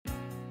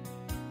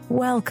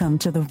Welcome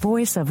to the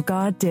Voice of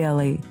God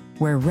Daily,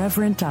 where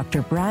Reverend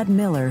Dr. Brad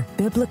Miller,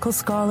 biblical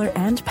scholar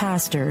and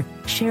pastor,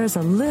 shares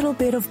a little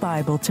bit of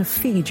Bible to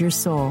feed your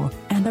soul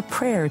and a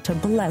prayer to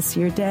bless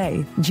your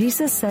day.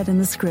 Jesus said in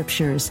the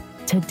scriptures,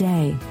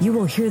 "Today you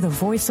will hear the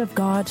voice of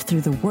God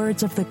through the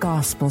words of the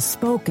gospel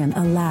spoken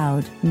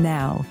aloud."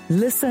 Now,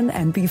 listen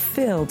and be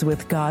filled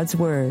with God's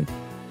word.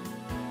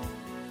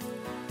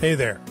 Hey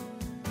there.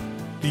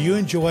 Do you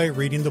enjoy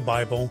reading the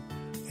Bible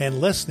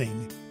and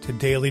listening to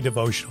daily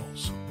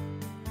devotionals?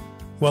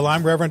 Well,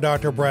 I'm Reverend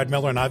Dr. Brad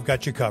Miller, and I've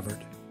got you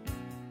covered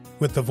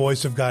with the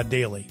Voice of God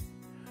Daily,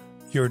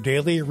 your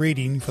daily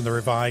reading from the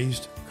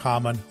Revised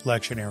Common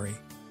Lectionary.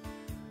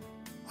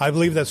 I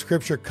believe that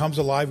Scripture comes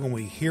alive when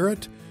we hear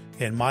it,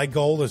 and my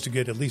goal is to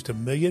get at least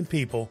 1 million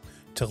people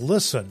to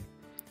listen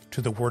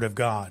to the Word of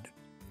God.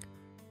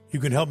 You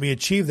can help me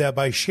achieve that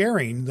by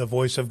sharing the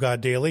Voice of God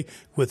Daily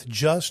with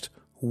just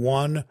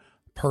one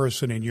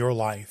person in your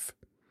life.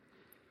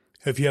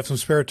 If you have some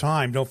spare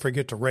time, don't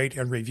forget to rate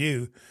and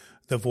review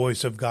the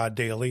Voice of God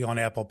Daily on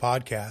Apple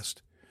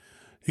Podcast.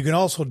 You can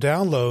also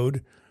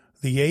download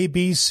the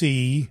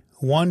ABC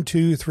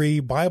 123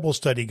 Bible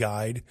Study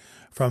Guide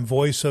from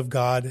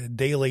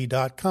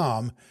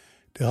voiceofgoddaily.com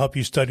to help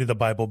you study the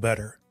Bible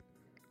better.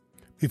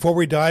 Before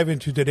we dive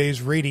into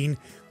today's reading,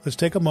 let's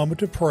take a moment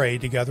to pray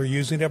together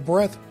using a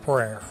breath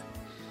prayer.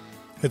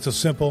 It's a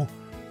simple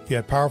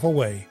yet powerful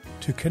way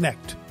to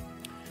connect.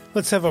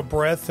 Let's have a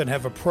breath and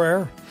have a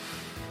prayer.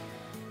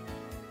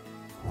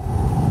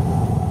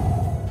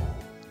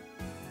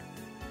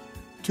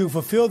 To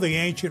fulfill the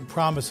ancient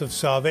promise of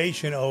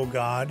salvation, O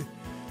God,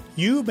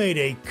 you made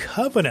a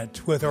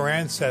covenant with our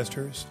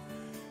ancestors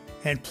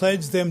and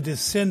pledged them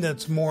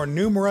descendants more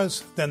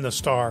numerous than the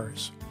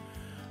stars.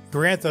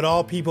 Grant that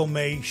all people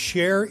may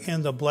share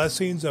in the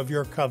blessings of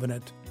your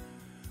covenant,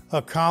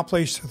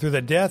 accomplished through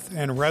the death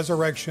and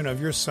resurrection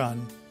of your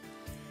Son,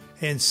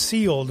 and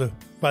sealed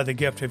by the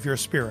gift of your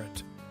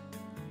Spirit.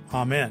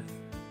 Amen.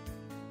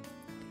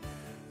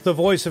 The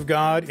Voice of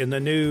God in the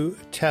New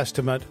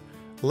Testament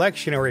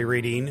lectionary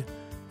reading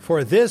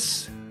for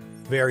this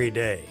very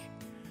day.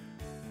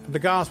 The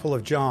Gospel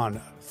of John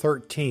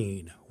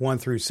 13, 1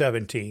 through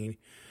 17,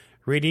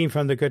 reading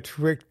from the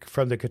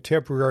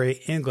Contemporary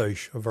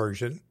English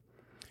Version.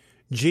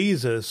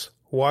 Jesus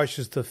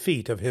washes the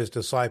feet of his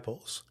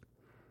disciples.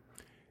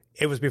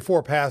 It was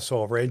before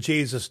Passover, and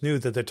Jesus knew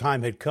that the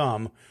time had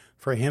come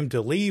for him to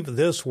leave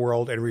this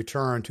world and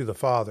return to the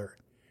Father.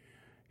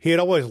 He had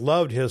always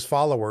loved his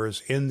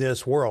followers in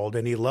this world,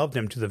 and he loved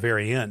them to the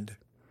very end.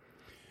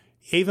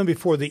 Even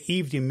before the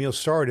evening meal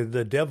started,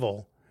 the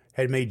devil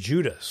had made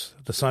Judas,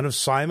 the son of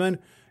Simon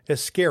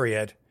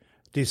Iscariot,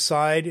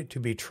 decide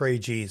to betray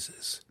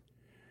Jesus.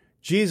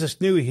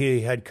 Jesus knew he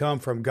had come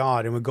from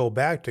God and would go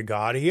back to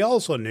God. He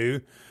also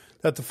knew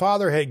that the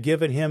Father had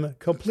given him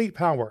complete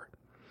power.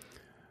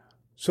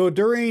 So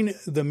during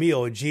the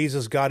meal,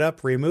 Jesus got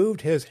up, removed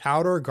his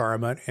outer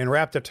garment, and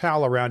wrapped a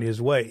towel around his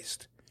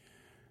waist.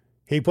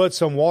 He put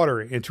some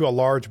water into a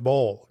large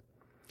bowl.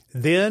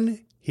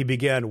 Then he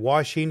began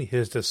washing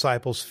his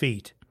disciples'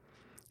 feet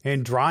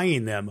and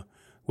drying them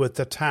with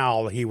the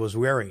towel he was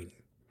wearing.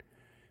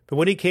 But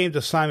when he came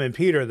to Simon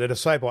Peter, the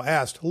disciple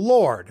asked,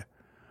 "Lord,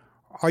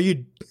 are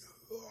you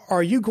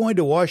going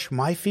to wash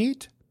my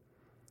feet?"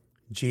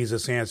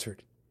 Jesus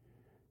answered,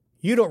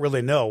 "You don't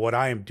really know what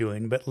I am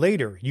doing, but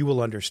later you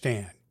will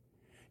understand."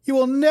 "You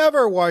will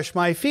never wash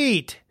my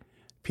feet,"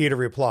 Peter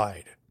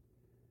replied.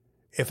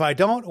 "If I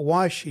don't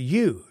wash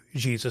you,"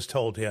 Jesus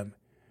told him,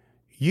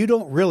 "you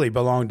don't really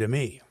belong to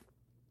me."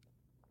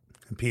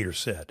 And Peter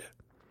said,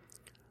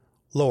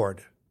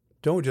 "Lord,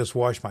 don't just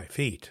wash my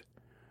feet.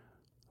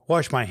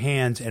 Wash my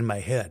hands and my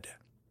head."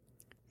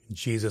 And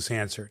Jesus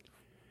answered,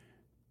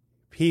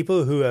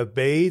 "People who have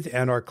bathed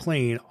and are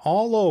clean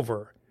all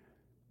over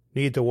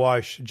need to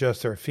wash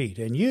just their feet.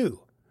 And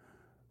you,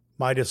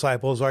 my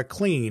disciples, are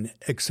clean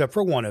except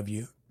for one of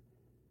you."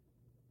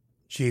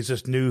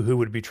 Jesus knew who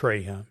would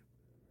betray him.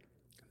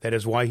 That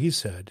is why he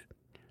said,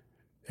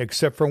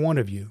 "Except for one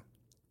of you."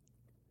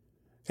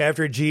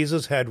 After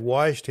Jesus had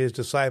washed his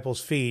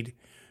disciples' feet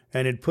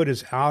and had put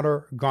his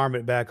outer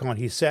garment back on,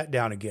 he sat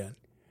down again.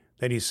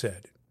 Then he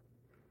said,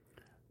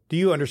 "Do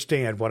you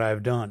understand what I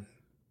have done?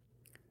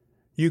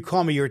 You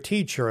call me your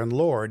teacher and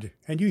Lord,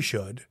 and you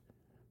should,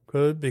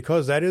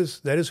 because that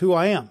is who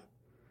I am.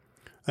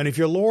 And if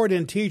your Lord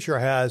and teacher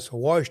has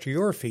washed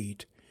your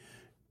feet,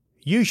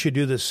 you should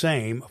do the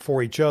same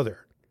for each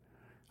other.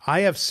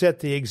 I have set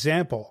the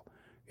example,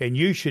 and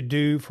you should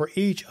do for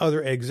each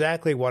other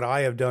exactly what I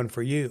have done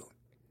for you.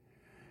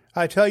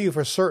 I tell you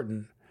for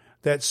certain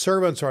that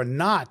servants are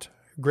not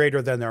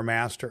greater than their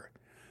master,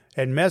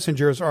 and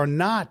messengers are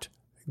not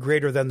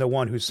greater than the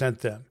one who sent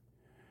them.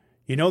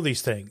 You know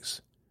these things,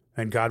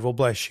 and God will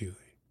bless you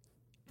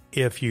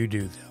if you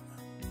do them."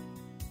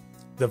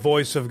 The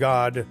Voice of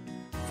God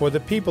for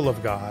the people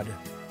of God.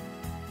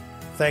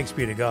 Thanks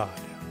be to God.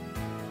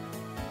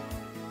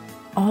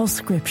 All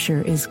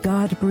Scripture is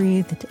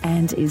God-breathed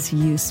and is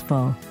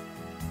useful.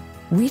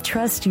 We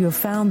trust you have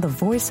found the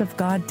Voice of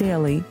God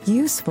Daily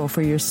useful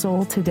for your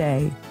soul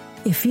today.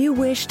 If you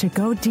wish to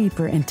go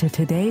deeper into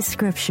today's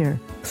scripture,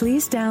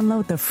 please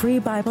download the free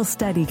Bible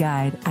study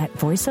guide at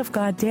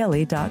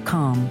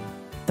voiceofgoddaily.com.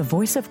 The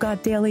Voice of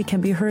God Daily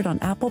can be heard on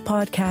Apple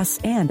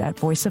Podcasts and at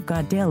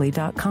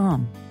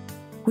voiceofgoddaily.com.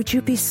 Would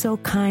you be so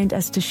kind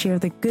as to share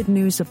the good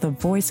news of the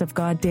Voice of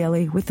God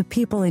Daily with the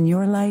people in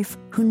your life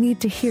who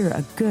need to hear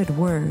a good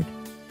word?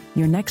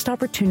 Your next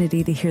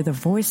opportunity to hear the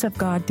Voice of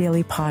God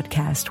Daily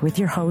podcast with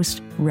your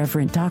host,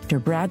 Reverend Dr.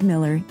 Brad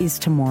Miller, is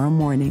tomorrow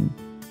morning.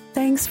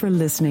 Thanks for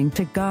listening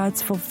to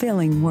God's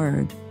fulfilling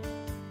Word.